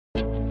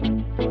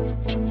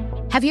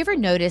Have you ever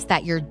noticed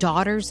that your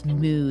daughter's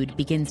mood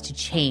begins to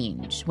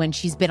change when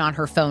she's been on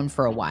her phone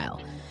for a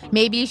while?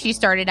 Maybe she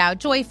started out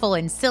joyful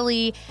and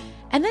silly,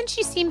 and then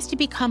she seems to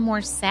become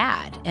more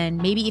sad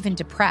and maybe even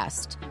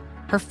depressed.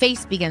 Her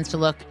face begins to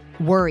look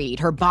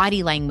worried. Her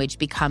body language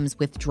becomes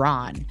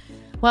withdrawn.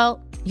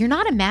 Well, you're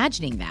not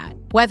imagining that.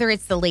 Whether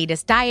it's the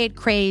latest diet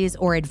craze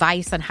or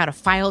advice on how to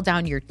file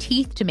down your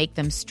teeth to make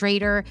them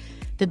straighter,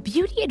 the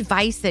beauty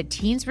advice that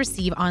teens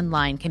receive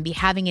online can be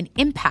having an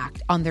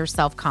impact on their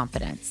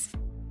self-confidence.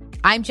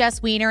 I'm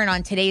Jess Weiner, and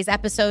on today's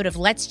episode of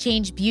Let's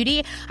Change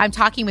Beauty, I'm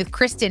talking with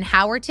Kristen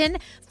Howerton,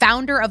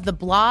 founder of the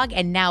blog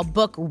and now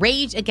book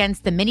Rage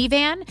Against the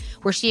Minivan,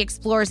 where she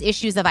explores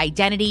issues of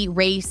identity,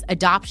 race,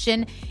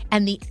 adoption,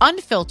 and the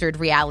unfiltered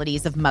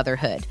realities of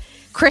motherhood.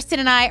 Kristen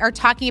and I are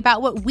talking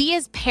about what we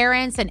as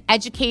parents and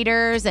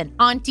educators and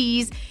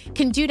aunties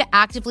can do to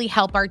actively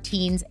help our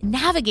teens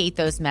navigate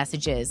those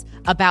messages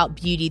about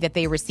beauty that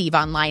they receive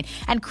online.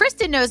 And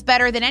Kristen knows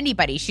better than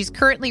anybody. She's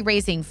currently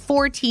raising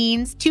 4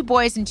 teens, 2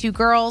 boys and 2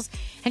 girls,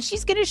 and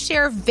she's going to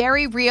share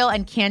very real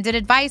and candid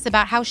advice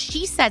about how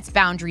she sets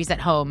boundaries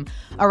at home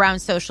around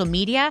social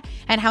media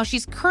and how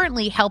she's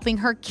currently helping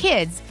her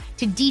kids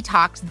to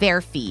detox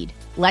their feed.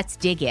 Let's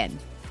dig in.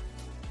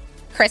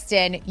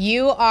 Kristen,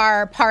 you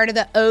are part of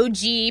the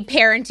OG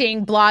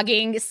parenting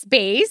blogging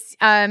space.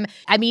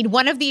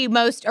 One of the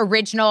most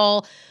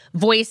original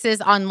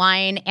voices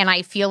online. And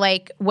I feel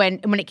like when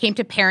it came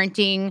to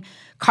parenting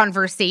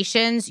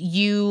conversations,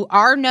 you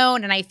are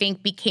known and I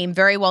think became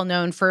very well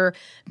known for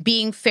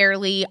being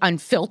fairly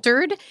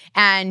unfiltered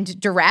and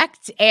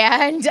direct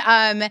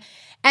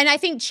and I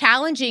think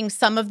challenging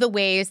some of the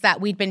ways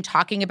that we'd been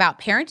talking about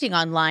parenting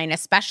online,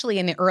 especially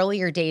in the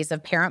earlier days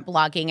of parent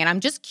blogging. And I'm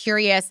just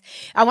curious,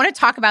 I want to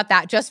talk about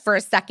that just for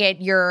a second.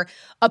 Your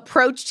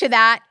approach to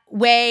that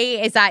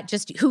way, is that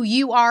just who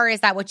you are?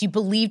 Is that what you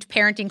believed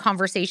parenting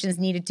conversations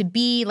needed to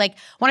be? Like, I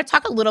want to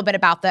talk a little bit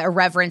about the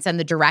irreverence and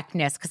the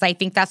directness, because I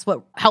think that's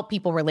what helped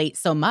people relate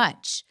so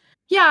much.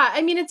 Yeah,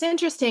 it's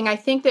interesting. I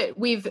think that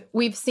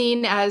we've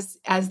seen as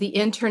the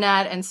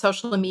internet and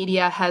social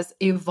media has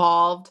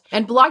evolved,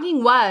 and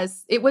blogging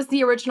was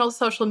the original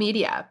social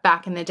media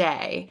back in the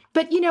day.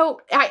 But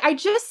I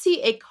just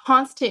see a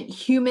constant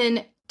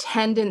human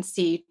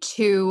tendency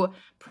to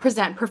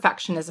present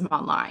perfectionism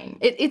online.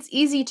 It's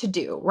easy to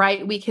do,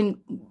 right? We can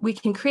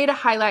create a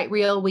highlight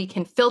reel. We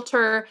can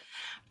filter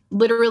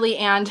literally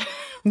and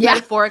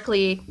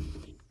metaphorically.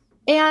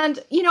 And,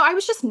 I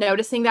was just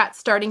noticing that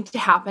starting to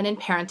happen in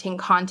parenting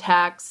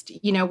context.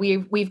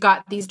 We've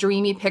got these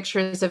dreamy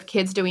pictures of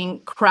kids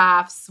doing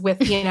crafts with,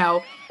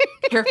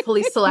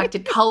 carefully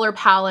selected color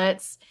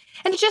palettes.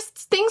 And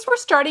things were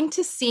starting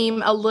to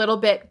seem a little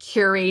bit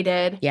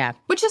curated. Yeah.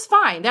 Which is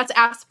fine. That's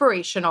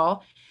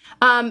aspirational.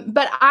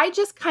 But I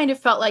just kind of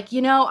felt like,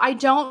 I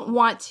don't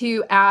want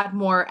to add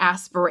more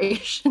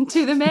aspiration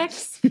to the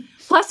mix.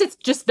 Plus, it's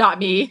just not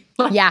me.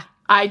 Yeah.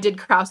 I did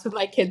crafts with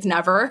my kids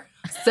never.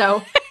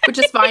 So, which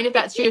is fine if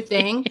that's your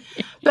thing.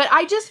 But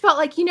I just felt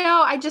like,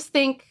 I just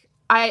think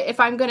if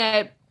I'm going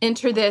to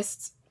enter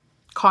this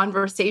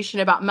conversation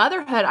about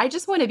motherhood, I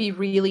just want to be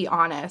really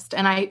honest.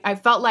 And I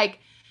felt like,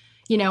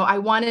 I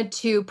wanted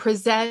to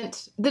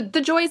present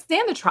the joys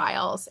and the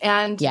trials.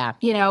 And,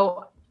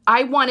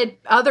 I wanted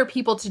other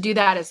people to do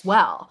that as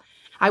well.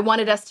 I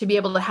wanted us to be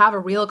able to have a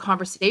real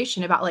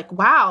conversation about like,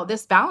 wow,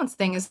 this balance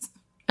thing is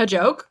a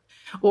joke.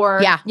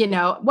 Or,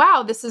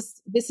 wow, this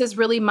is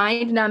really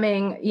mind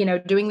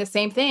numbing, doing the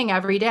same thing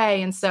every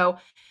day. And so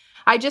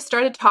I just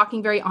started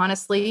talking very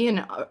honestly.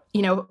 And,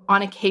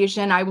 on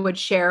occasion I would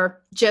share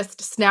just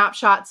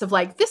snapshots of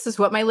like, this is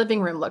what my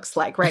living room looks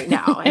like right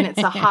now. And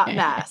it's a hot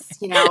mess,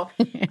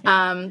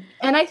 and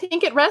I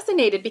think it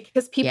resonated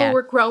because people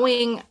were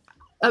growing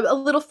a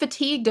little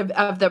fatigued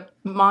of the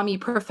mommy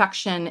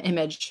perfection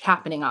image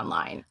happening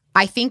online.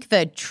 I think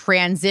the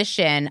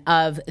transition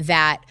of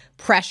that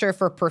pressure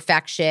for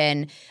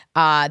perfection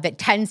that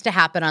tends to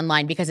happen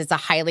online because it's a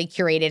highly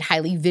curated,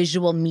 highly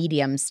visual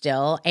medium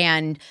still.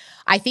 And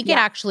I think it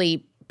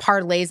actually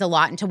parlays a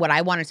lot into what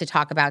I wanted to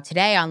talk about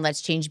today on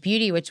Let's Change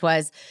Beauty, which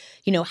was,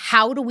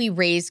 how do we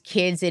raise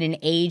kids in an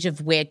age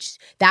of which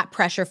that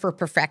pressure for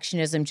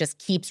perfectionism just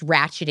keeps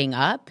ratcheting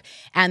up,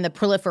 and the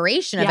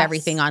proliferation of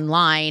everything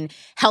online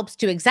helps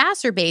to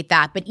exacerbate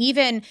that. But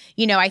even,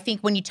 I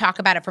think when you talk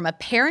about it from a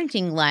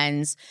parenting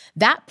lens,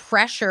 that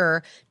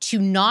pressure to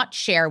not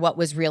share what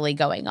was really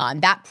going on,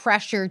 that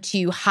pressure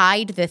to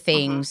hide the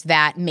things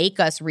that make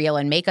us real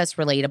and make us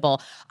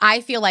relatable,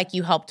 I feel like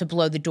you help to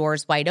blow the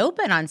doors wide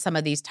open on some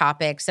of these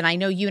topics. And I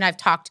know you and I've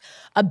talked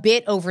a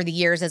bit over the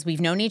years as we've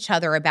known each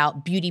other about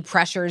beauty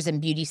pressures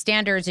and beauty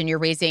standards, and you're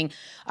raising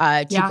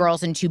 2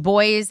 girls and 2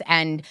 boys,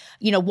 and,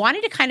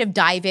 wanted to kind of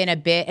dive in a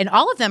bit. And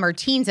all of them are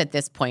teens at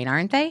this point,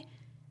 aren't they?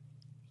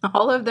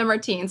 All of them are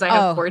teens. I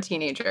have 4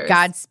 teenagers.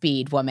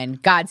 Godspeed, woman.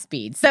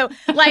 Godspeed. So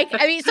so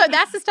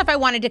that's the stuff I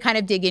wanted to kind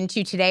of dig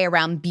into today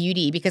around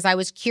beauty, because I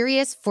was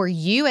curious for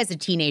you as a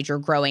teenager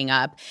growing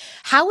up,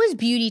 how was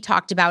beauty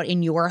talked about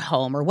in your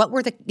home, or what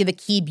were the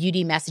key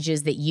beauty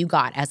messages that you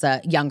got as a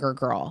younger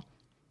girl?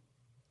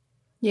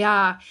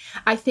 Yeah.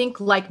 I think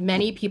like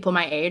many people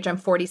my age, I'm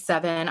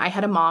 47, I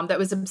had a mom that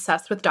was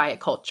obsessed with diet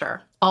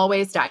culture,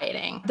 always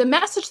dieting. The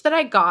message that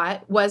I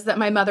got was that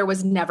my mother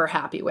was never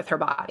happy with her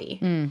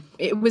body.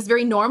 It was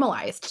very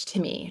normalized to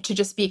me to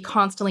just be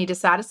constantly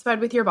dissatisfied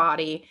with your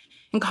body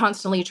and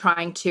constantly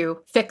trying to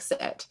fix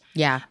it.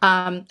 Yeah.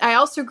 I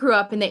also grew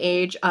up in the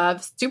age of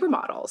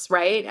supermodels,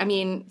 right? I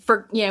mean,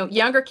 for,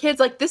 younger kids,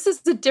 like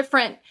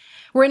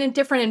we're in a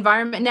different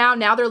environment now.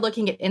 Now they're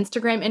looking at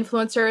Instagram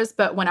influencers.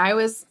 But when I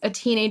was a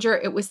teenager,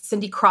 it was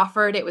Cindy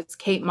Crawford. It was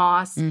Kate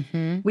Moss.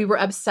 We were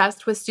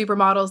obsessed with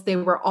supermodels. They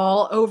were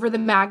all over the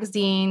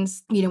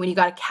magazines. When you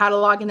got a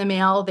catalog in the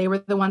mail, they were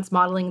the ones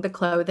modeling the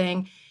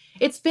clothing.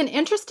 It's been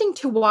interesting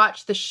to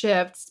watch the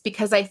shifts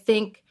because I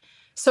think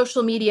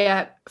social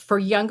media for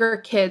younger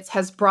kids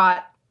has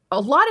brought a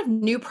lot of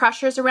new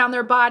pressures around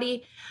their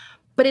body.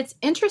 But it's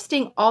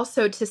interesting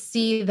also to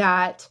see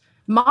that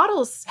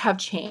models have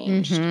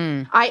changed.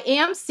 I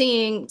am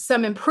seeing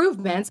some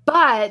improvements,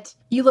 but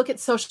you look at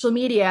social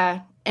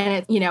media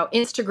and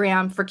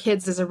Instagram for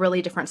kids is a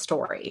really different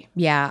story.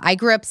 Yeah, I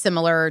grew up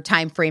similar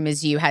time frame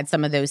as you, had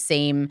some of those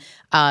same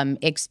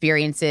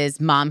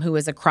experiences. Mom, who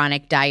was a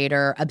chronic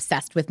dieter,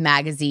 obsessed with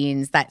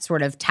magazines that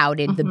sort of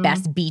touted the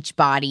best beach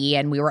body,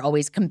 and we were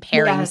always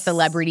comparing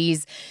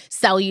celebrities'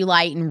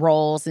 cellulite and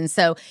rolls. And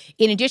so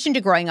in addition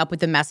to growing up with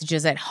the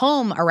messages at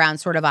home around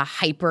sort of a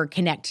hyper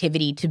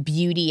connectivity to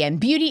beauty and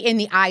beauty in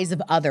the eyes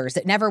of others,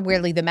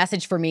 the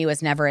message for me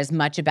was never as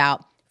much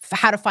about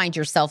how to find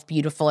yourself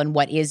beautiful and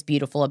what is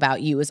beautiful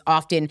about you. Is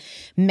often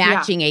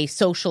matching a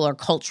social or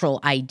cultural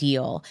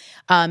ideal.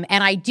 And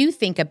I do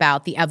think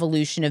about the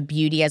evolution of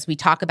beauty as we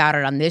talk about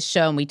it on this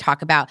show and we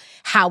talk about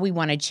how we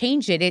want to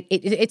change it.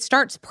 It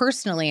starts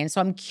personally. And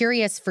so I'm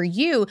curious for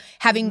you,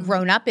 having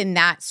grown up in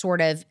that sort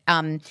of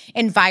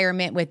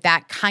environment with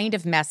that kind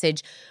of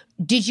message,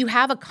 did you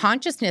have a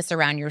consciousness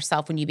around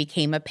yourself when you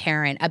became a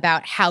parent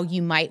about how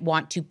you might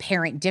want to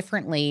parent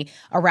differently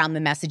around the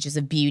messages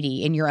of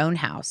beauty in your own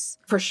house?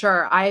 For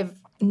sure. I've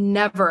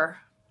never,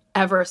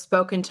 ever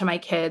spoken to my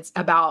kids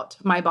about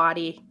my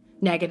body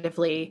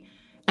negatively,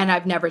 and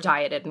I've never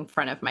dieted in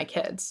front of my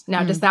kids.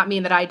 Now, does that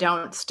mean that I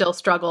don't still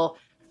struggle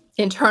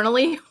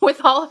internally with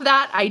all of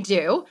that? I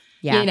do.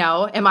 Yeah.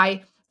 Am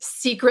I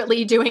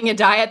secretly doing a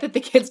diet that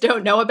the kids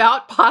don't know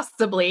about?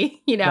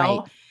 Possibly,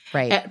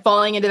 Right.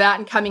 Falling into that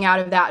and coming out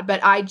of that.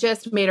 But I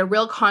just made a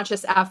real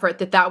conscious effort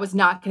that was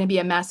not going to be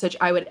a message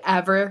I would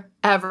ever,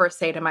 ever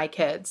say to my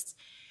kids.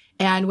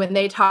 And when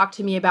they talk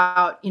to me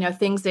about,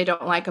 things they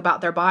don't like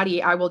about their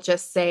body, I will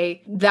just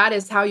say, that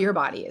is how your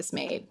body is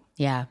made.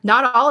 Yeah.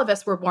 Not all of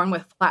us were born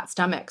with flat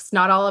stomachs.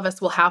 Not all of us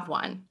will have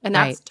one. And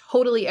that's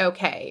totally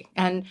okay.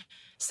 And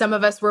some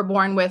of us were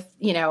born with,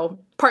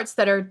 parts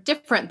that are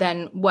different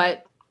than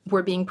what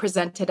we're being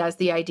presented as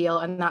the ideal,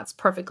 and that's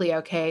perfectly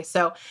okay.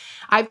 So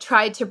I've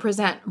tried to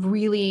present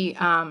really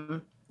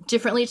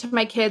differently to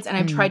my kids, and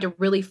I've tried to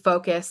really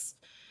focus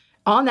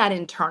on that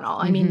internal.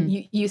 I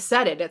mean, you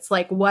said it. It's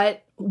like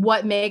what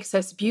makes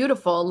us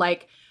beautiful,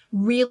 like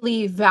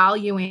really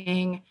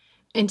valuing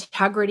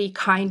integrity,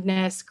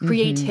 kindness,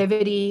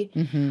 creativity,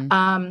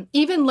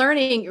 even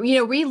learning,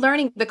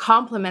 relearning the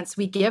compliments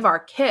we give our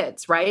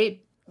kids,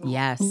 right?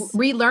 Yes.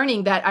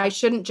 Relearning that I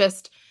shouldn't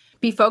just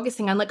be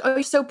focusing on like, oh,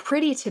 you're so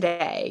pretty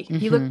today.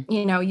 You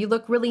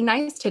look really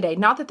nice today.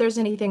 Not that there's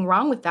anything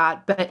wrong with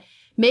that, but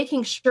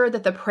making sure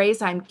that the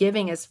praise I'm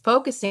giving is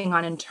focusing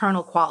on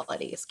internal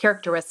qualities,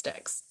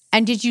 characteristics.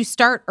 And did you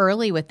start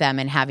early with them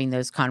and having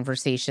those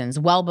conversations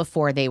well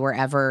before they were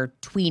ever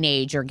tween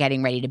age or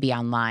getting ready to be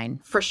online?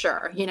 For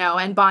sure,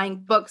 and buying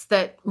books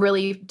that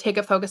really take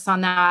a focus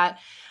on that.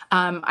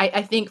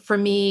 I think for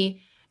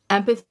me,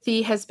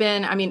 empathy has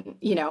been,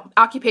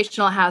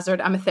 occupational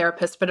hazard. I'm a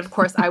therapist, but of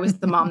course I was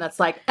the mom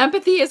that's like,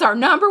 empathy is our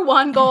number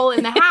one goal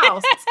in the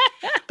house.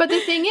 But the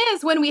thing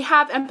is, when we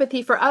have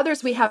empathy for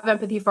others, we have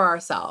empathy for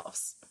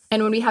ourselves.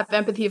 And when we have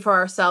empathy for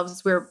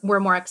ourselves, we're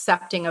more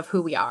accepting of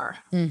who we are.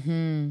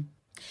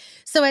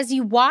 So as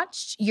you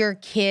watched your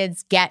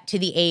kids get to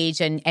the age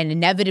and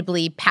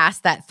inevitably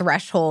past that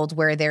threshold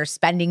where they're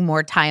spending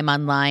more time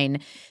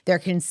online, they're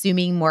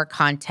consuming more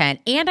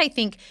content. And I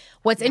think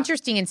what's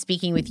interesting in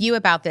speaking with you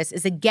about this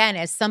is, again,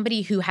 as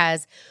somebody who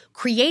has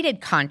created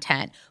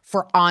content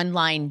for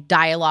online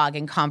dialogue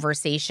and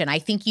conversation, I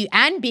think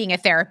and being a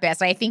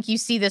therapist, I think you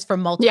see this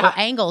from multiple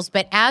angles.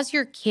 But as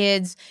your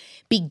kids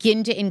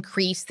begin to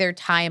increase their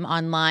time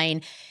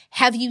online,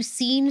 have you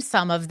seen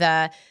some of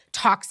the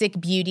toxic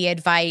beauty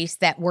advice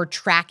that we're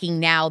tracking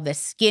now, the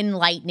skin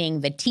lightening,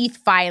 the teeth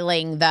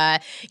filing, some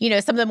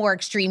of the more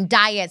extreme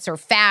diets or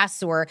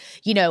fasts or,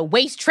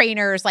 waist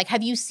trainers? Like,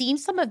 have you seen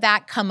some of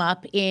that come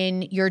up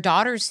in your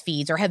daughter's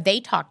feeds, or have they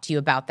talked to you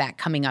about that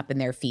coming up in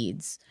their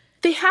feeds?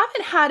 They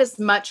haven't had as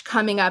much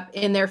coming up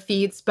in their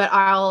feeds, but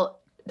I'll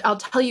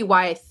tell you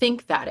why I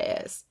think that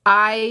is.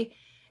 I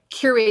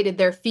curated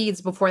their feeds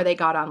before they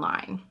got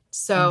online.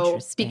 So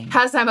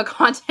because I'm a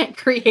content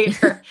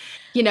creator,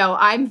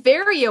 I'm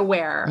very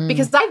aware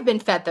because I've been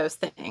fed those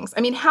things.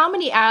 I mean, how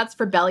many ads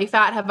for belly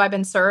fat have I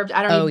been served?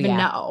 I don't even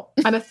know.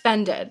 I'm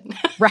offended.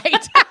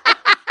 Right.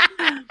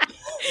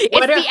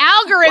 the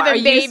algorithm, are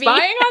you baby.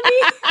 spying on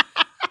me?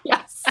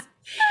 Yes.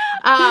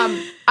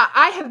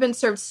 I have been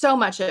served so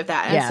much of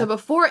that. And so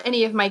before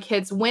any of my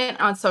kids went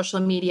on social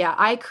media,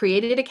 I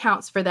created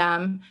accounts for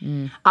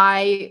them.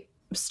 I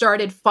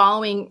started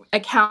following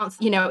accounts.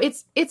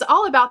 It's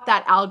all about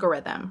that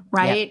algorithm,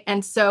 right? Yep.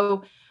 And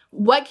so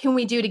what can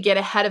we do to get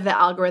ahead of the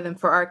algorithm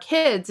for our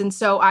kids? And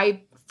so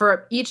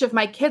for each of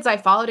my kids, I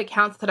followed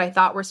accounts that I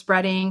thought were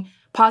spreading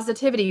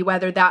positivity,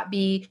 whether that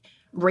be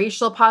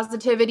racial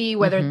positivity,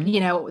 whether,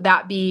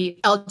 that be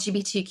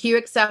LGBTQ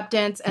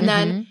acceptance, and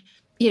then,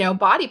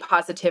 body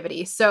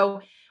positivity.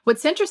 So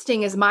what's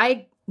interesting is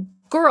my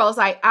girls,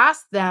 I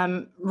asked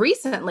them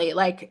recently,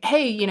 like,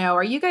 hey,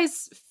 are you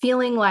guys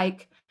feeling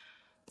like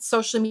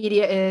social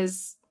media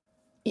is,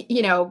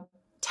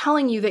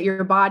 telling you that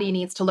your body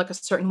needs to look a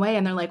certain way?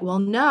 And they're like, well,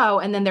 no.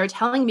 And then they're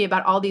telling me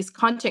about all these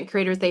content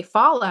creators they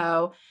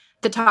follow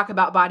that talk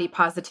about body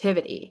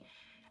positivity.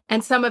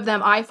 And some of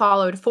them I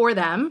followed for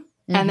them.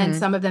 And then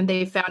some of them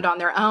they found on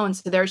their own.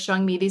 So they're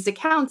showing me these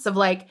accounts of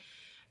like,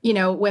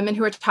 women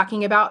who are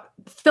talking about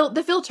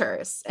the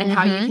filters and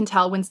how you can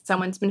tell when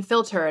someone's been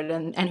filtered,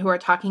 and who are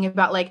talking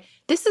about like,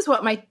 this is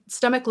what my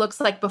stomach looks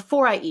like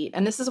before I eat,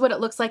 and this is what it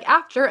looks like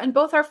after, and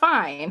both are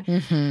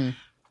fine.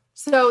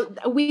 So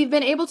we've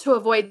been able to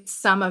avoid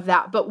some of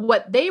that. But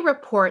what they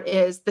report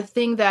is the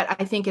thing that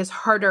I think is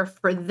harder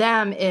for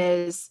them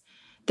is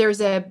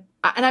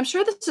and I'm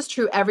sure this is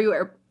true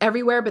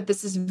everywhere, but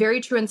this is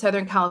very true in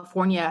Southern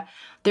California.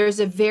 There's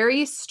a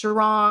very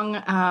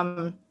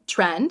strong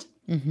trend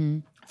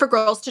for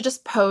girls to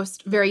just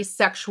post very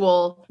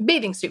sexual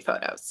bathing suit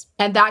photos.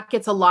 And that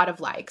gets a lot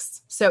of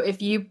likes. So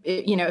if you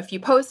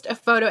post a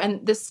photo,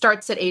 and this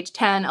starts at age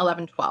 10,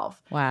 11,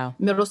 12. Wow.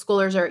 Middle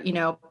schoolers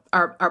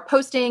are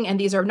posting, and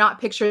these are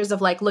not pictures of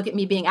like, look at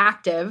me being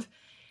active.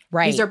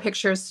 Right. These are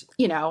pictures,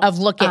 of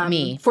look at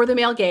me. For the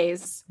male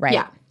gaze. Right.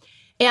 Yeah.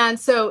 And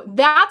so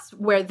that's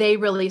where they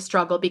really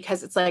struggle,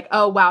 because it's like,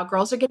 oh, wow,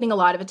 girls are getting a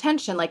lot of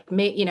attention. Like,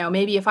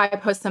 maybe if I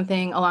post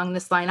something along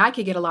this line, I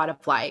could get a lot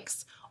of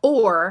likes.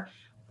 Or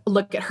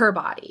look at her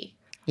body.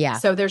 Yeah.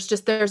 So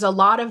there's a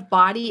lot of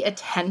body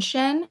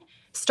attention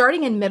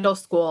starting in middle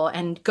school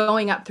and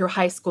going up through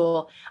high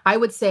school. I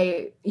would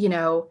say,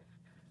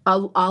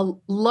 a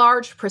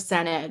large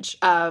percentage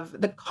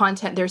of the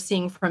content they're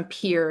seeing from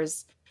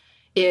peers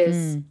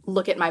is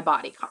look at my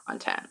body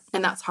content.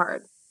 And that's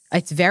hard.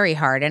 It's very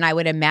hard. And I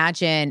would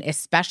imagine,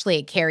 especially,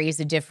 it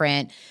carries a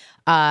different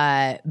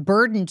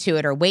burden to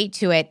it or weight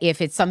to it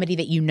if it's somebody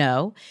that you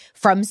know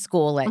from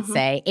school, let's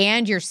say,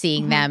 and you're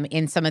seeing them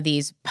in some of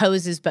these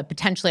poses, but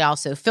potentially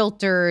also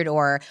filtered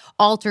or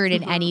altered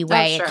in any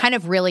way. It kind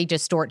of really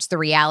distorts the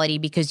reality,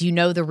 because you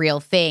know the real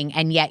thing,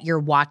 and yet you're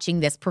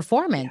watching this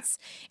performance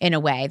in a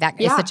way that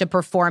is such a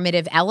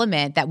performative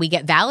element that we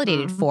get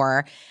validated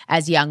for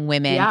as young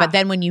women. But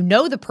then when you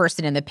know the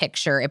person in the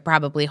picture, it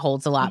probably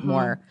holds a lot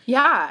more.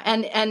 Yeah.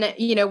 And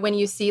when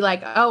you see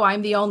like, oh,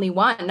 I'm the only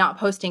one not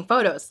posting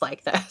photos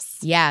like this.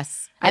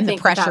 Yes. And the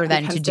pressure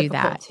then to do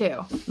that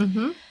too.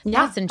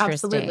 That's interesting.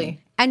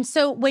 Absolutely. And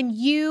so when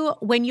you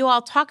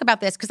all talk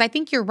about this, because I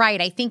think you're right,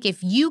 I think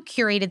if you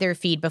curated their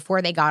feed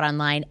before they got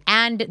online,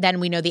 and then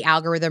we know the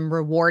algorithm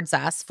rewards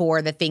us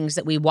for the things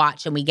that we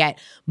watch and we get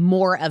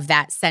more of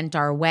that sent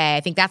our way,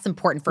 I think that's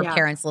important for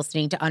parents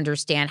listening to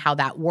understand how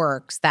that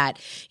works, that,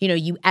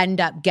 you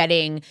end up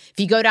getting, if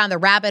you go down the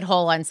rabbit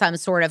hole on some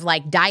sort of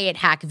like diet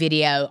hack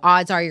video,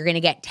 odds are you're going to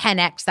get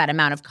 10x that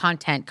amount of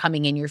content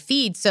coming in your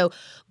feed. So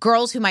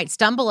girls who might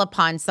stumble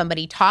upon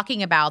somebody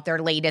talking about their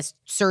latest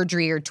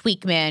surgery or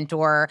tweakment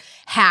or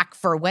hack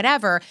for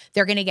whatever,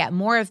 they're going to get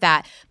more of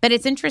that. But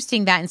it's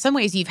interesting that in some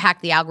ways you've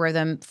hacked the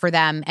algorithm for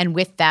them and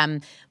with them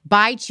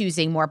by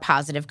choosing more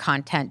positive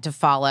content to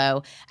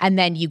follow. And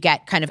then you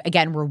get kind of,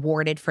 again,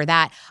 rewarded for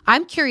that.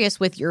 I'm curious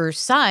with your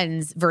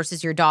sons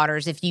versus your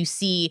daughters, if you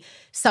see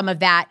some of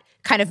that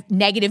kind of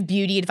negative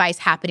beauty advice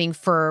happening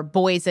for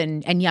boys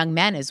and young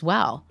men as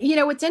well.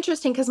 It's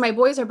interesting because my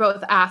boys are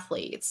both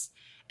athletes.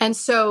 And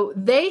so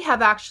they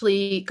have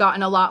actually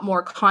gotten a lot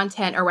more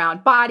content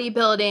around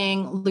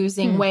bodybuilding,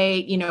 losing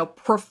weight,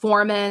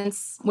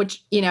 performance,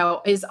 which,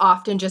 is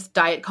often just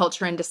diet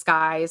culture in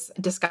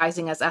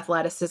disguising as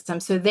athleticism.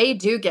 So they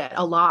do get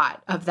a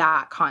lot of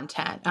that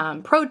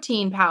content.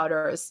 Protein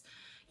powders,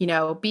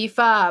 beef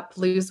up,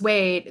 lose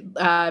weight,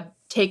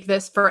 take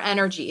this for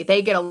energy.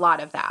 They get a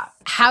lot of that.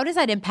 How does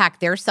that impact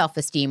their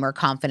self-esteem or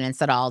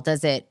confidence at all?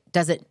 Does it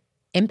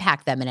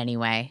impact them in any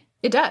way?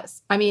 It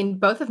does. I mean,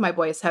 both of my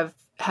boys have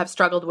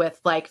struggled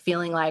with like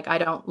feeling like I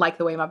don't like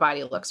the way my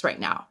body looks right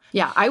now.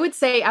 Yeah, I would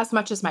say as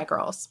much as my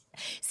girls.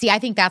 See, I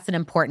think that's an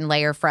important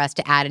layer for us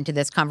to add into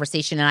this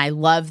conversation. And I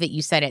love that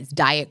you said it's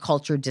diet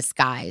culture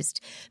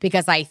disguised,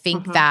 because I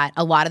think that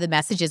a lot of the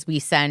messages we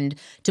send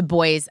to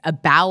boys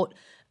about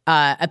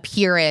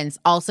appearance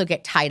also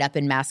get tied up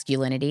in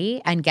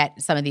masculinity and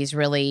get some of these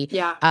really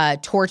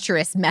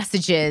torturous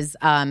messages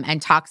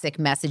and toxic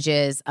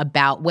messages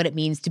about what it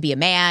means to be a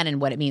man and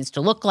what it means to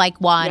look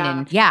like one.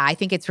 And I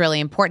think it's really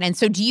important. And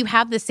so do you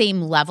have the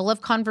same level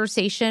of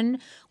conversation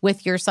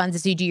with your sons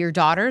as you do your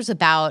daughters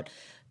about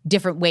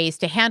different ways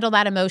to handle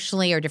that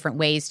emotionally or different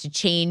ways to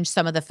change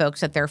some of the folks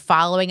that they're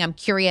following? I'm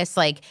curious,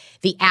 like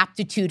the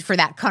aptitude for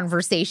that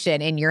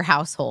conversation in your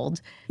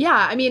household.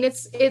 Yeah, I mean,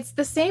 it's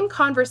the same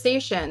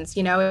conversations,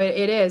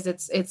 it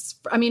is.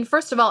 I mean,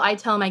 first of all, I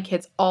tell my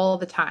kids all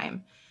the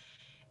time,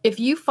 if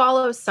you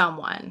follow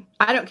someone,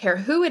 I don't care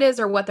who it is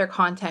or what their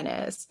content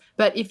is,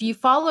 but if you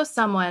follow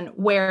someone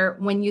where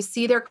when you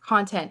see their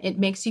content, it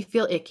makes you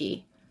feel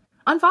icky,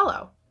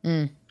 unfollow.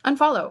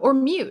 Unfollow or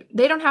mute.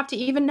 They don't have to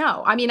even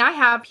know. I mean, I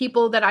have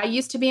people that I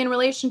used to be in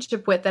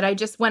relationship with that I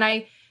just, when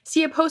I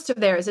see a post of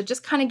theirs, it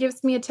just kind of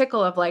gives me a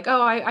tickle of like,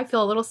 oh, I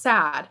feel a little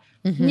sad.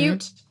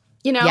 Mute,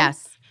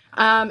 Yes.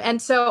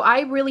 And so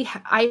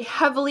I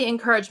heavily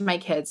encourage my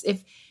kids,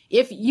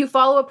 if you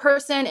follow a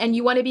person and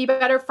you want to be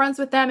better friends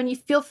with them and you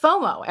feel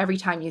FOMO every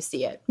time you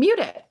see it, mute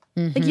it.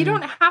 Like you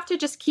don't have to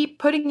just keep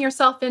putting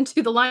yourself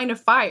into the line of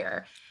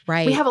fire.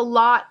 Right. We have a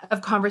lot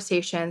of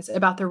conversations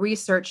about the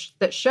research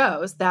that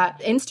shows that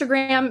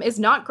Instagram is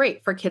not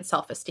great for kids'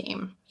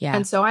 self-esteem. Yeah.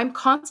 And so I'm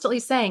constantly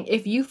saying,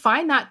 if you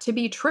find that to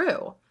be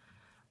true,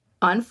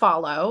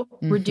 unfollow,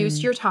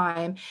 reduce your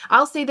time.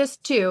 I'll say this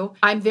too.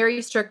 I'm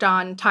very strict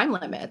on time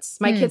limits.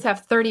 My kids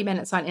have 30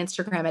 minutes on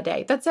Instagram a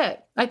day. That's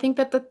it. I think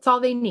that that's all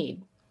they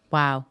need.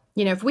 Wow.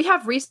 If we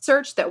have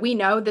research that we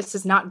know this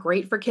is not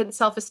great for kids'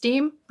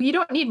 self-esteem, you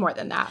don't need more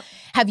than that.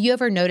 Have you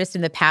ever noticed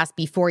in the past,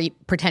 before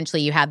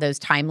potentially you had those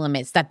time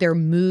limits, that their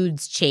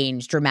moods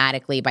change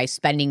dramatically by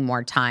spending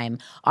more time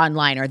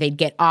online, or they'd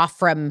get off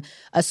from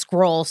a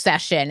scroll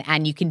session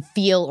and you can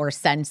feel or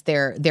sense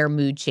their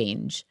mood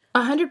change?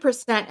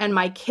 100%. And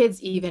my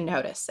kids even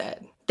notice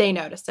it. They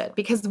notice it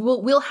because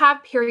we'll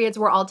have periods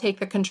where I'll take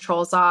the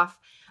controls off.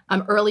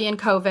 Early in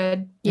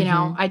COVID,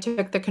 I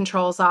took the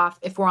controls off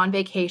if we're on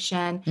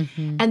vacation,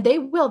 and they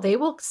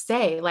will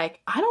say like,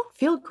 I don't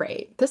feel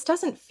great. This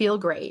doesn't feel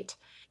great.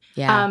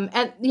 Yeah.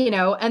 And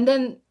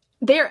then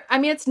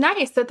it's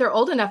nice that they're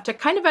old enough to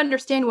kind of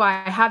understand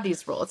why I have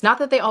these rules. Not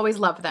that they always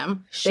love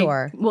them.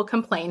 Sure. They will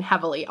complain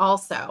heavily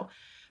also,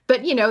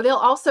 but they'll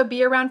also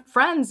be around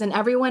friends and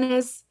everyone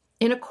is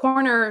in a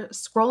corner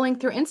scrolling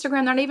through Instagram.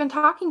 They're not even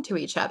talking to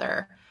each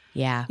other.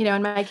 Yeah.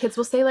 And my kids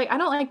will say like, I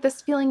don't like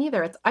this feeling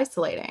either. It's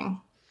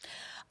isolating.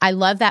 I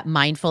love that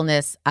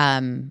mindfulness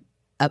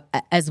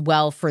as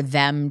well for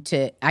them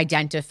to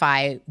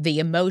identify the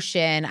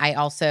emotion. I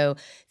also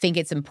think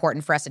it's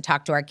important for us to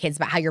talk to our kids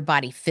about how your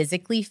body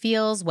physically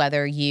feels,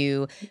 whether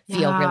you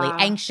feel really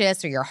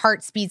anxious or your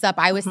heart speeds up.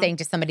 I was saying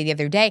to somebody the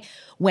other day,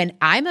 when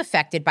I'm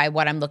affected by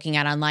what I'm looking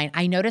at online,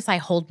 I notice I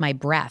hold my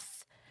breath.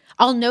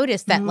 I'll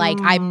notice that like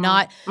I'm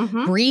not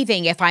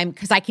breathing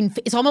because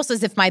it's almost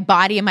as if my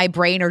body and my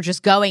brain are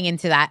just going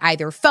into that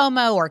either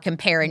FOMO or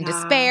compare and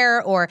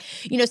despair or,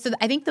 so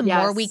I think the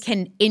more we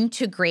can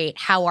integrate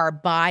how our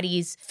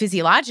bodies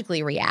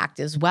physiologically react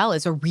as well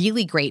is a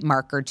really great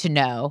marker to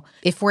know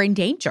if we're in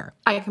danger.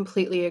 I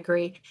completely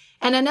agree.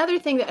 And another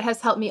thing that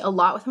has helped me a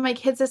lot with my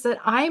kids is that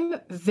I'm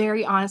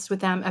very honest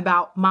with them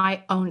about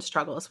my own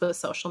struggles with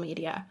social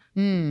media.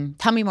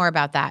 Tell me more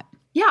about that.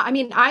 Yeah, I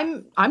mean,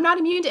 I'm not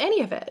immune to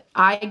any of it.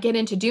 I get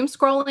into doom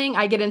scrolling.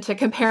 I get into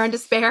compare and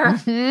despair,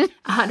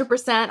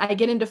 100%. I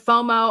get into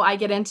FOMO. I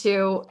get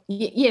into,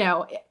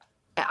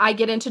 I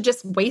get into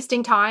just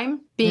wasting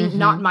time, being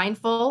not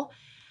mindful.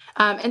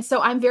 And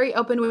so I'm very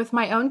open with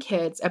my own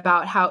kids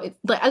about how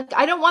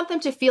I don't want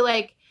them to feel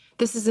like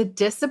this is a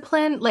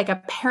discipline, like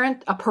a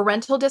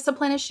parental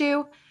discipline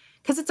issue,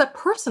 because it's a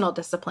personal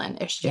discipline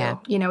issue. Yeah.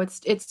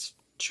 It's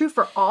true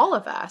for all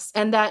of us.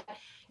 And that,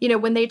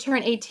 when they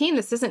turn 18,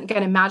 this isn't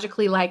going to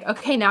magically like,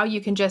 okay, now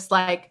you can just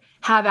like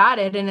have at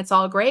it and it's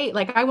all great.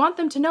 Like I want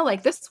them to know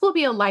like this will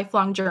be a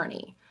lifelong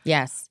journey.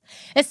 Yes.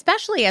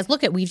 Especially as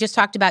we've just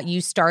talked about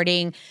you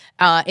starting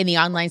in the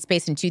online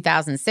space in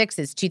 2006.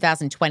 It's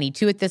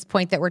 2022 at this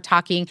point that we're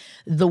talking.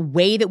 The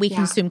way that we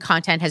consume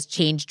content has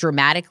changed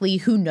dramatically.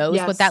 Who knows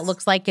what that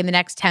looks like in the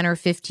next 10 or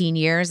 15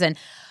 years. And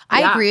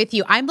I agree with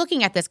you. I'm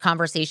looking at this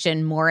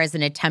conversation more as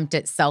an attempt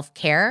at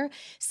self-care,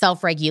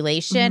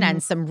 self-regulation,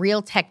 and some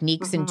real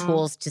techniques and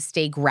tools to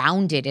stay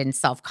grounded in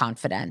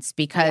self-confidence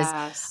because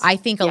I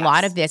think a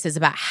lot of this is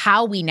about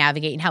how we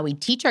navigate and how we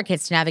teach our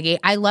kids to navigate.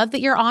 I love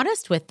that you're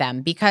honest with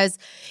them because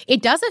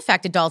it does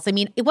affect adults. I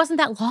mean, it wasn't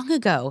that long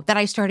ago that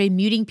I started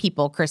muting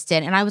people,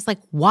 Kristen, and I was like,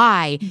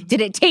 why did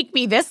it take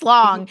me this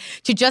long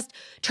to just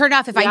turn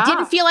off if I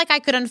didn't feel like I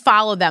could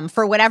unfollow them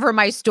for whatever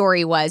my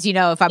story was,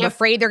 if I'm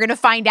afraid they're going to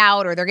find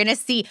out or they're going to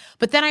see,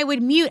 but then I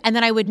would mute and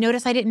then I would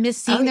notice I didn't miss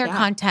seeing their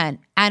content.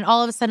 And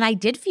all of a sudden I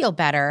did feel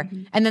better.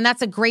 And then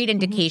that's a great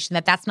indication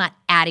that that's not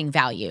adding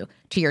value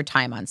to your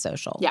time on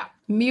social. Yeah.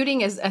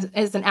 Muting is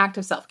an act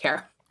of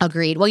self-care.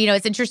 Agreed. Well,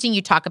 it's interesting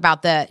you talk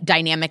about the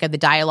dynamic of the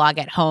dialogue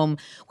at home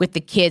with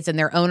the kids and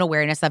their own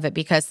awareness of it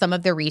because some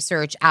of the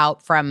research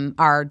out from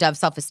our Dove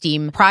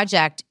Self-Esteem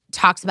Project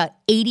talks about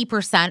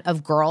 80%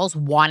 of girls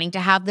wanting to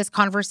have this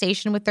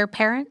conversation with their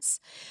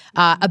parents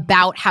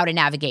about how to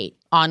navigate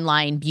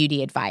online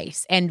beauty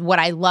advice. And what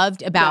I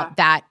loved about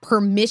that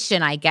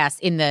permission, I guess,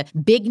 in the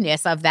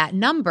bigness of that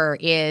number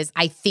is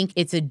I think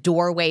it's a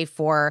doorway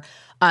for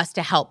us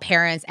to help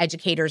parents,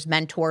 educators,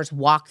 mentors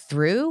walk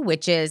through,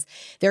 which is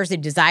there's a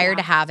desire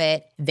to have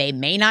it. They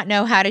may not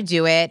know how to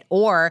do it.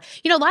 Or,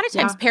 a lot of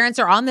times parents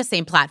are on the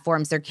same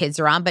platforms their kids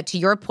are on. But to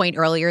your point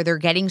earlier, they're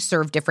getting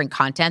served different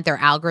content. Their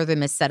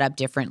algorithm is set up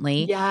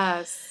differently.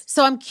 Yes.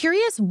 So I'm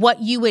curious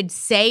what you would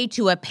say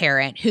to a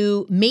parent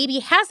who maybe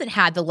hasn't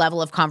had the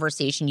level of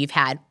conversation you've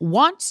had,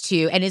 wants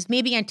to, and is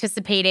maybe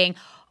anticipating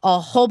a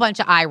whole bunch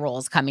of eye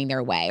rolls coming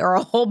their way or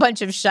a whole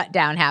bunch of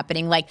shutdown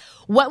happening. Like,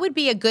 what would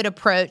be a good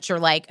approach or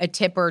like a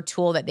tip or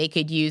tool that they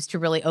could use to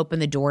really open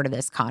the door to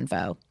this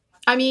convo?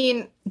 I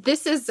mean,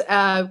 this is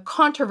a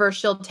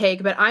controversial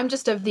take, but I'm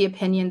just of the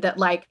opinion that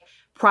like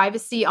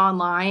privacy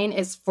online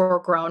is for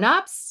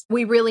grownups.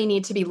 We really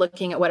need to be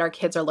looking at what our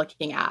kids are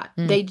looking at.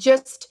 They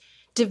just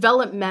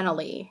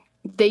developmentally,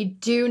 they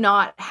do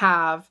not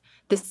have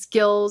the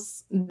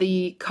skills,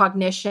 the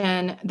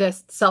cognition, the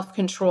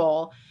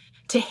self-control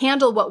to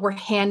handle what we're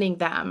handing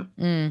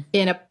them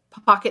in a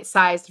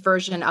pocket-sized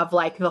version of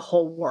like the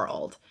whole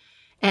world.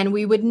 And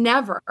we would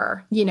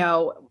never,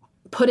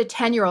 put a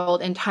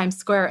 10-year-old in Times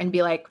Square and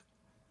be like,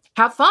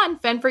 have fun,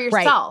 fend for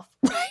yourself.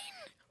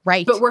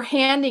 Right. But we're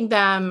handing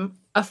them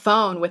a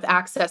phone with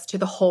access to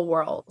the whole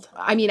world.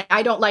 I mean,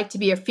 I don't like to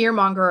be a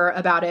fearmonger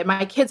about it.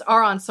 My kids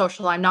are on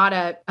social. I'm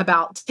not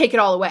about take it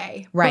all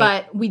away. Right.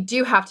 But we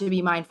do have to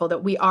be mindful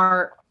that we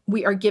are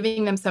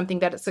giving them something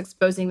that is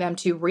exposing them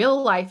to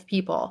real life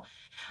people.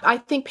 I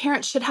think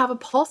parents should have a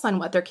pulse on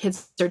what their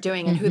kids are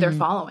doing and who they're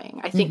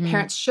following. I think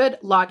parents should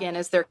log in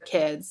as their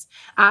kids,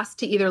 ask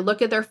to either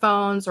look at their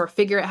phones or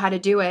figure out how to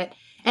do it.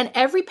 And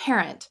every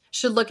parent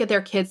should look at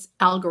their kids'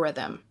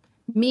 algorithm,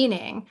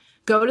 meaning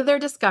go to their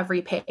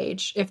discovery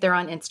page if they're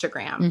on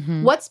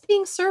Instagram. What's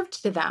being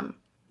served to them?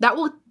 That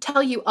will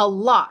tell you a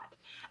lot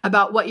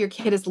about what your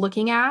kid is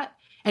looking at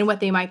and what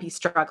they might be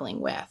struggling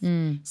with.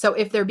 So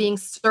if they're being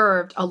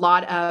served a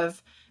lot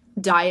of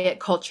diet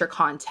culture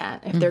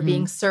content, if they're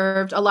being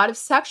served a lot of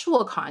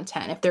sexual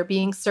content, if they're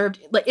being served,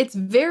 like it's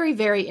very,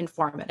 very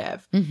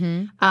informative.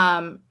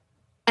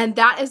 And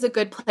that is a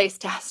good place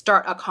to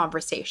start a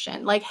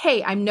conversation. Like,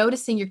 hey, I'm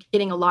noticing you're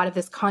getting a lot of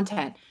this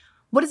content.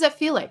 What does that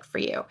feel like for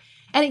you?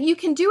 And you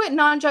can do it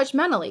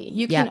non-judgmentally.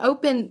 You can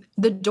open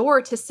the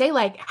door to say,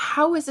 like,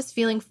 how is this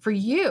feeling for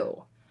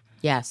you?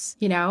 Yes.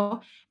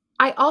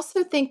 I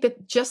also think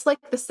that just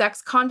like the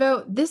sex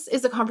convo, this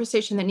is a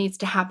conversation that needs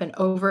to happen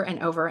over and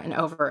over and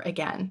over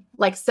again.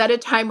 Like set a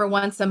timer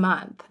once a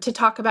month to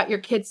talk about your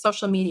kids'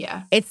 social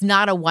media. It's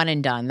not a one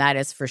and done, that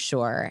is for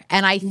sure.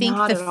 And I think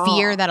Not the at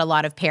fear all. that a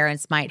lot of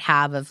parents might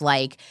have of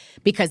like,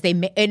 because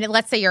and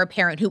let's say you're a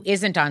parent who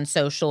isn't on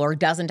social or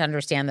doesn't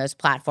understand those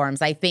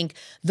platforms. I think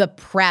the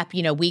prep,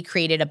 we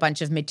created a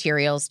bunch of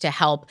materials to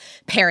help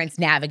parents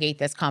navigate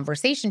this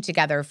conversation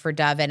together for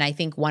Dove. And I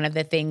think one of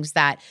the things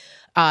that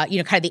kind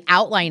of the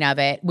outline of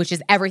it, which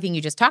is everything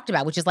you just talked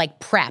about, which is like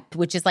prep,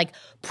 which is like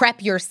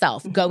prep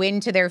yourself, go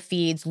into their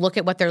feeds, look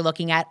at what they're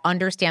looking at,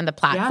 understand the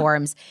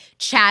platforms,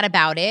 chat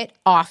about it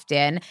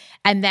often,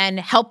 and then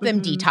help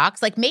them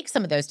detox, like make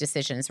some of those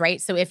decisions,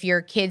 right? So if your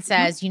kid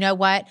says, you know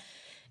what,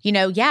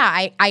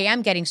 I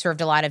am getting served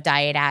a lot of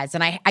diet ads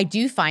and I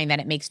do find that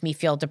it makes me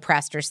feel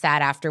depressed or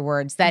sad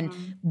afterwards.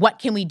 Then what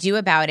can we do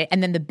about it?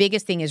 And then the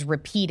biggest thing is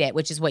repeat it,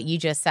 which is what you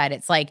just said.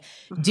 It's like,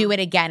 do it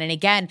again and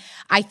again.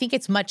 I think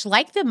it's much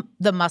like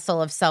the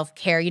muscle of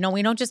self-care.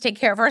 We don't just take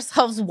care of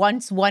ourselves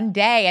once one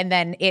day and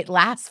then it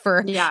lasts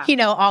for,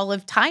 all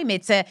of time.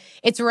 It's a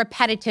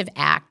repetitive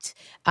act.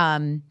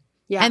 And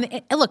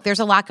look, there's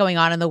a lot going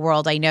on in the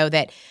world. I know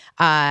that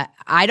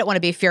I don't want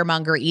to be a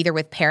fearmonger either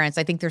with parents.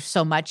 I think there's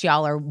so much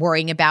y'all are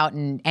worrying about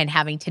and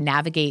having to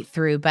navigate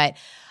through. But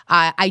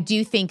I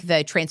do think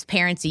the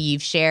transparency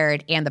you've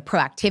shared and the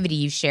proactivity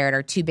you've shared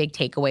are two big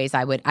takeaways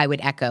I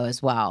would echo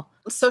as well.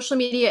 Social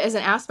media is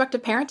an aspect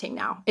of parenting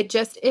now. It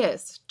just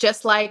is,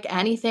 just like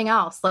anything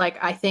else. Like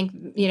I think,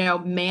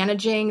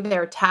 managing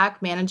their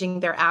tech, managing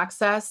their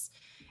access,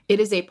 it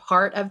is a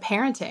part of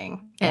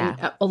parenting.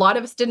 And a lot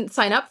of us didn't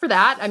sign up for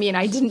that. I mean,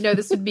 I didn't know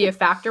this would be a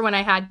factor when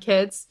I had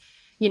kids.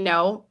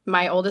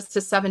 My oldest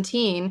is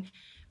 17.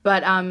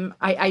 But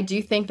I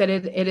do think that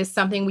it is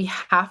something we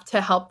have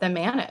to help them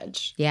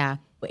manage. Yeah.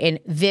 In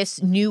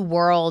this new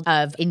world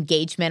of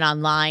engagement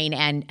online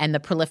and the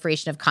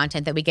proliferation of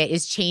content that we get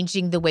is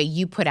changing the way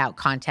you put out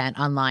content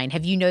online.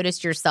 Have you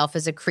noticed yourself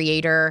as a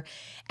creator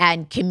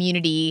and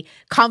community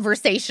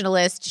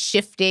conversationalist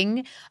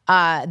shifting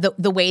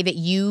the way that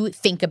you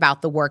think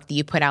about the work that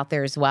you put out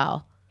there as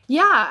well?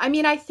 Yeah. I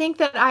mean, I think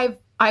that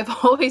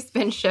I've always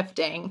been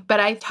shifting, but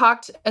I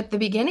talked at the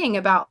beginning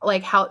about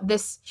like how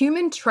this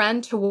human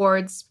trend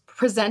towards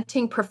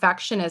presenting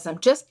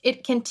perfectionism,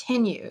 it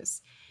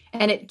continues.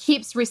 And it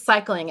keeps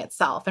recycling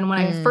itself. And when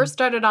I first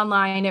started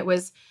online, it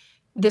was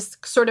this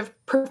sort of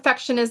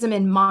perfectionism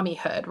in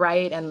mommyhood,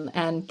 right?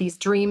 And these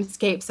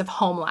dreamscapes of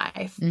home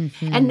life.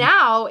 And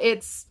now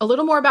it's a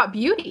little more about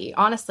beauty.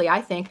 Honestly,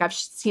 I think I've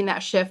seen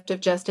that shift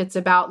of it's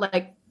about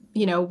like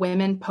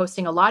women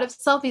posting a lot of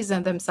selfies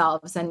of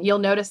themselves. And you'll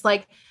notice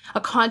like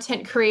a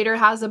content creator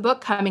has a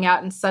book coming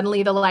out and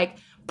suddenly they'll like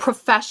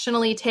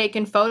professionally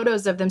taken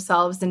photos of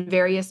themselves in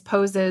various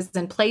poses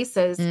and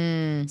places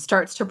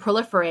starts to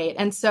proliferate.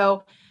 And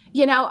so,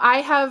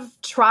 I have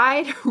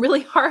tried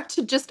really hard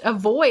to just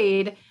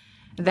avoid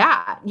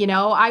that.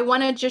 I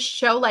want to just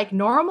show like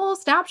normal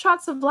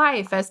snapshots of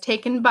life as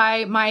taken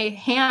by my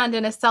hand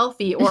in a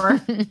selfie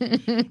or,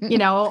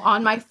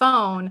 on my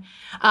phone.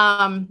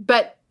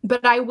 But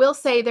I will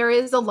say there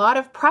is a lot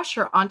of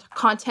pressure on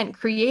content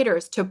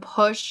creators to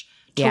push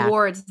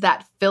towards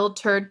that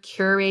filtered,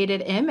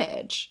 curated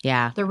image.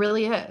 Yeah. There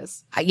really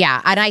is.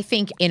 Yeah. And I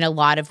think in a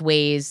lot of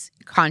ways,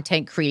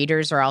 content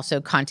creators are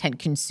also content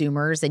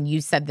consumers. And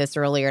you said this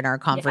earlier in our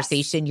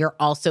conversation. Yes. You're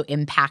also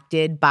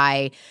impacted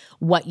by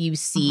what you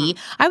see.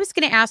 I was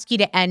going to ask you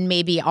to end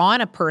maybe on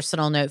a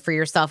personal note for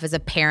yourself as a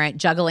parent,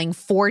 juggling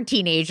 4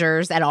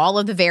 teenagers and all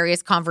of the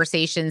various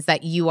conversations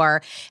that you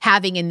are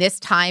having in this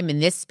time, in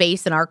this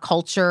space, in our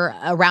culture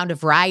around a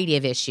variety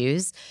of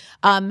issues.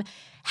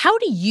 How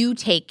do you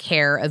take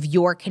care of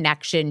your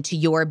connection to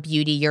your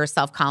beauty, your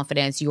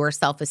self-confidence, your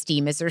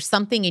self-esteem? Is there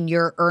something in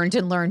your earned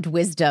and learned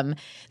wisdom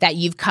that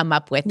you've come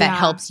up with that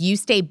helps you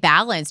stay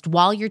balanced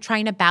while you're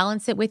trying to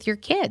balance it with your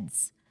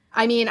kids?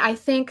 I mean, I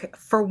think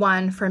for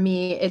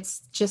me,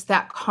 it's just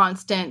that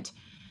constant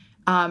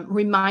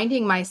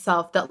reminding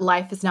myself that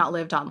life is not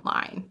lived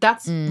online.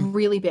 That's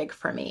really big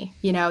for me,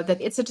 that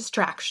it's a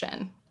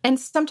distraction. And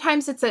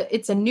sometimes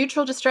it's a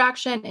neutral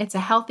distraction, it's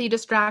a healthy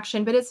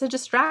distraction, but it's a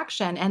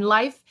distraction. And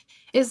life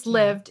is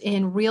lived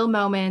in real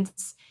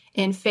moments,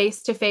 in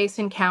face-to-face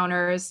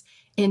encounters,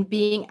 in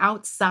being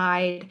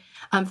outside.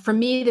 For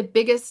me, the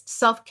biggest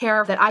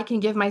self-care that I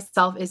can give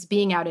myself is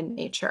being out in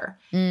nature.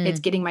 It's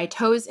getting my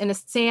toes in the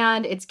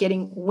sand. It's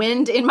getting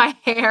wind in my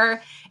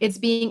hair. It's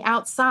being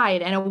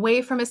outside and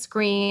away from a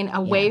screen,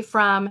 away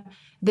from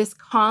this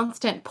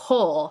constant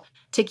pull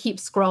to keep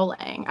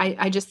scrolling.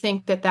 I just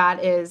think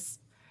that is...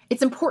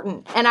 It's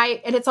important. And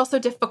it's also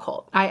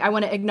difficult. I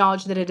want to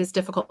acknowledge that it is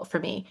difficult for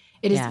me.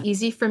 It is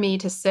easy for me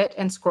to sit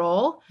and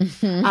scroll.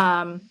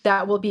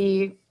 That will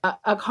be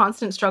a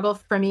constant struggle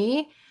for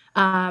me.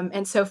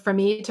 And so for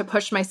me to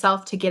push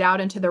myself to get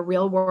out into the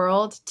real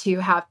world, to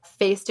have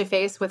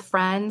face-to-face with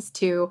friends,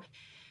 to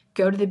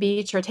go to the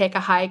beach or take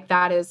a hike,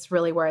 that is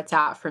really where it's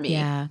at for me.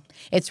 Yeah.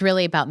 It's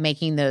really about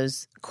making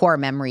those core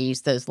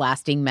memories, those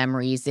lasting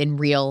memories in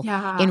real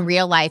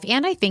life.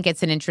 And I think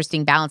it's an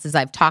interesting balance as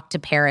I've talked to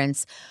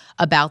parents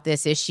about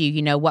this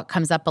issue. What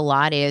comes up a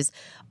lot is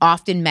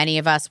often many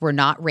of us were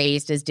not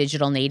raised as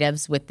digital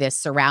natives with this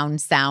surround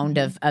sound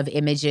of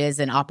images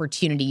and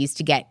opportunities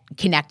to get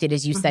connected,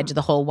 as you said, to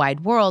the whole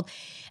wide world.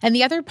 And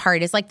the other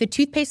part is like the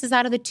toothpaste is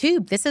out of the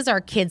tube. This is our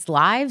kids'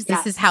 lives.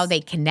 This is how they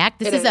connect.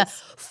 This is a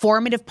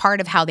formative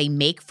part of how they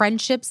make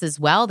friendships as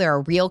well. There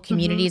are real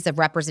communities of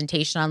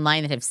representation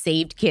online that have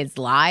saved kids'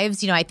 lives.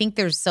 I think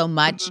there's so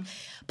much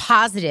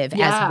positive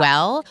as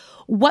well.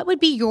 What would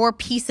be your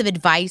piece of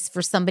advice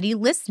for somebody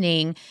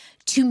listening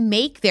to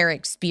make their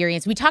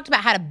experience? We talked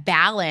about how to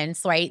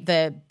balance, right,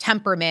 the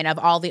temperament of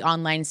all the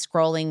online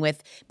scrolling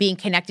with being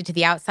connected to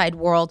the outside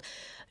world,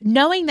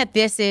 knowing that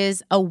this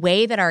is a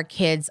way that our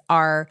kids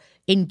are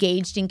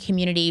engaged in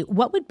community.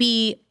 What would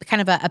be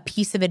kind of a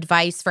piece of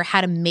advice for how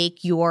to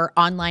make your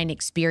online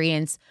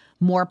experience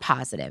more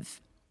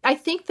positive? I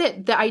think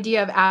that the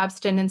idea of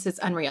abstinence is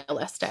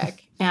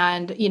unrealistic.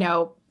 And,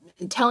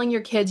 telling your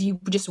kids you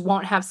just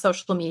won't have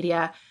social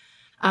media.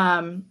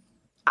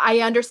 I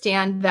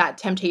understand that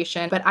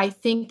temptation, but I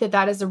think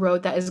that is a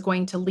road that is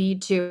going to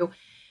lead to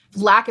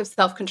lack of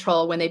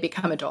self-control when they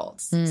become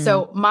adults.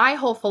 So my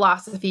whole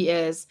philosophy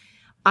is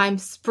I'm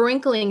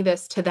sprinkling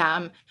this to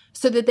them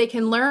so that they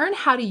can learn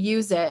how to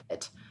use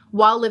it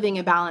while living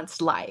a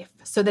balanced life,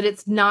 so that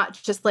it's not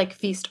just like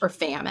feast or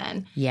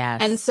famine. Yes.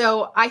 And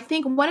so I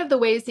think one of the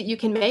ways that you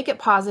can make it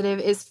positive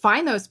is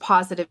find those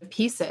positive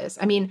pieces.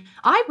 I mean,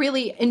 I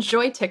really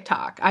enjoy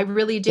TikTok. I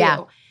really do.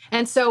 Yeah.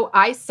 And so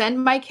I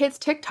send my kids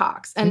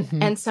TikToks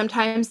and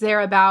sometimes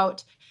they're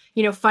about,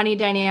 funny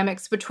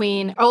dynamics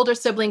between older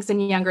siblings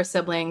and younger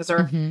siblings,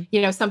 or,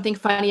 something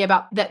funny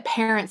about that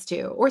parents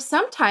do. Or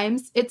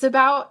sometimes it's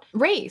about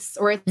race,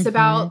 or it's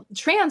about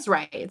trans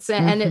rights.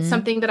 And it's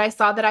something that I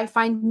saw that I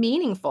find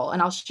meaningful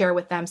and I'll share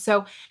with them.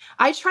 So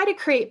I try to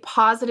create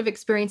positive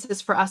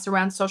experiences for us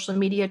around social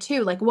media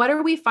too. Like, what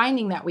are we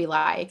finding that we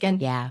like? And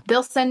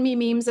they'll send me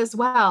memes as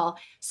well.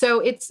 So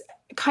it's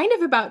kind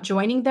of about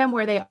joining them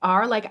where they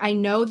are. Like, I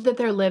know that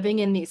they're living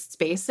in these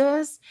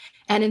spaces.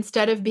 And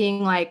instead of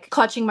being like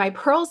clutching my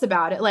pearls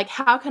about it, like,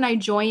 how can I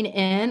join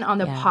in on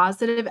the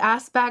positive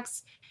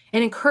aspects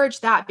and encourage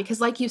that? Because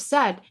like you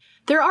said,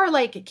 there are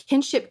like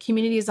kinship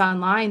communities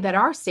online that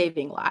are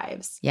saving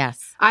lives.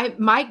 Yes. I'm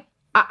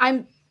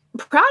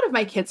proud of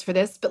my kids for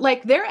this, but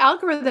like their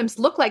algorithms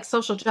look like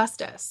social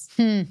justice.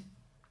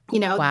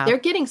 They're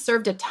getting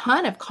served a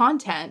ton of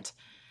content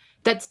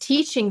that's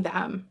teaching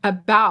them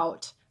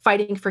about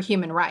fighting for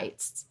human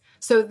rights.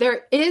 So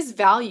there is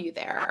value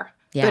there.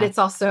 but it's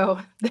also,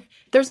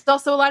 there's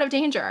also a lot of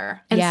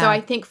danger. And so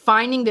I think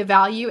finding the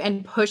value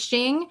and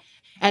pushing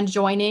and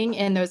joining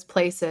in those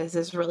places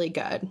is really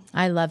good.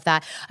 I love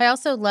that. I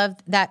also love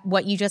that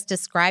what you just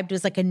described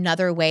was like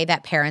another way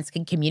that parents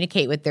can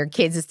communicate with their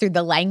kids is through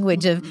the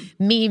language of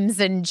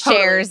memes and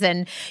shares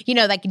and, you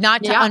know, like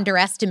not to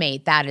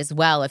underestimate that as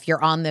well. If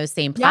you're on those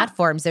same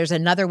platforms, there's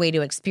another way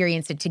to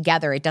experience it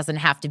together. It doesn't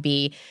have to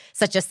be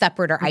such a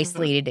separate or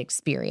isolated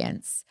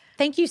experience.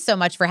 Thank you so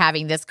much for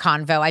having this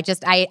convo.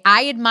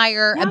 I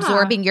admire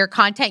absorbing your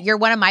content. You're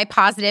one of my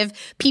positive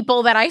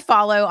people that I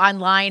follow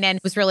online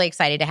and was really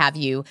excited to have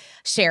you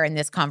share in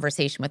this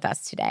conversation with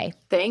us today.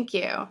 Thank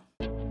you.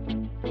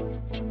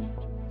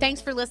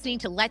 Thanks for listening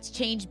to Let's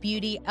Change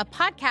Beauty, a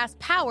podcast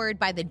powered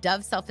by the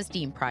Dove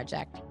Self-Esteem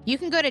Project. You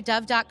can go to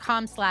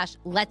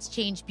dove.com/Let's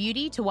Change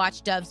Beauty to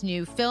watch Dove's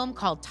new film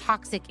called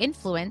Toxic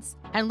Influence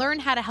and learn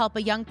how to help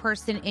a young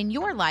person in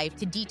your life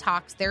to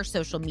detox their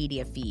social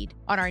media feed.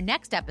 On our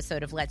next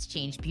episode of Let's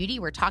Change Beauty,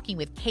 we're talking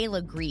with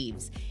Kayla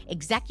Greaves,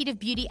 executive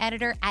beauty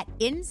editor at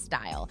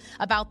InStyle,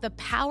 about the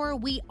power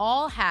we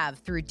all have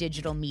through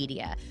digital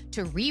media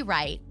to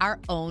rewrite our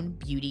own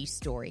beauty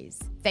stories.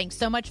 Thanks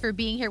so much for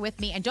being here with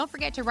me. And don't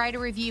forget to write a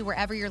review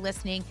wherever you're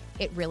listening.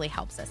 It really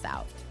helps us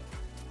out.